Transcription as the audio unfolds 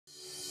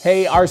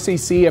Hey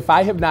RCC, if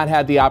I have not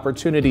had the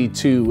opportunity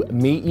to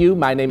meet you,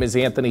 my name is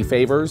Anthony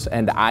Favors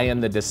and I am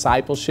the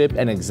Discipleship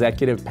and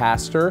Executive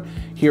Pastor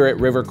here at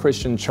River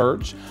Christian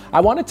Church. I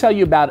want to tell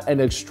you about an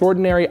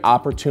extraordinary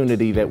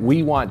opportunity that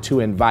we want to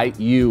invite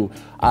you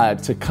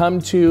to come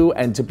to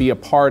and to be a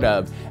part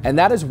of, and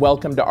that is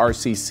Welcome to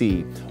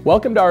RCC.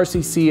 Welcome to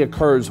RCC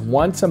occurs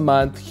once a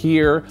month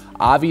here,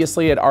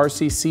 obviously at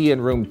RCC in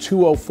room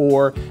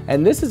 204,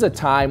 and this is a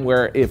time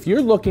where if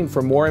you're looking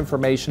for more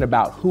information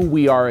about who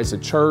we are as a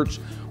church,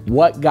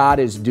 what God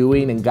is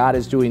doing, and God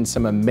is doing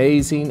some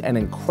amazing and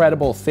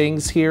incredible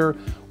things here,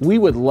 we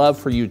would love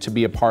for you to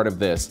be a part of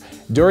this.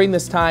 During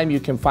this time, you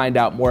can find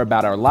out more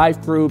about our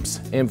life groups,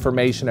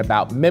 information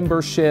about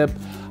membership,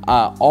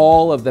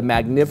 all of the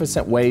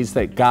magnificent ways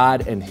that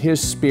God and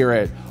His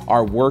Spirit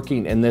are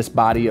working in this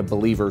body of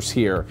believers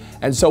here.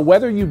 And so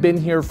whether you've been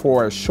here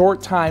for a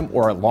short time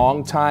or a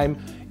long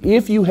time,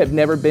 if you have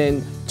never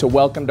been to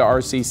Welcome to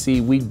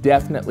RCC, we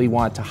definitely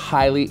want to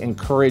highly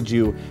encourage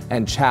you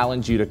and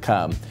challenge you to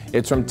come.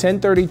 It's from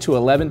 10:30 to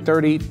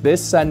 11:30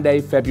 this Sunday,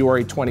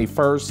 February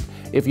 21st.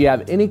 If you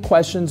have any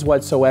questions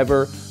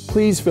whatsoever,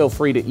 please feel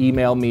free to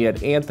email me at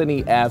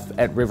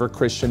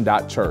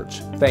anthonyf@riverchristian.church.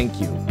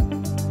 Thank you.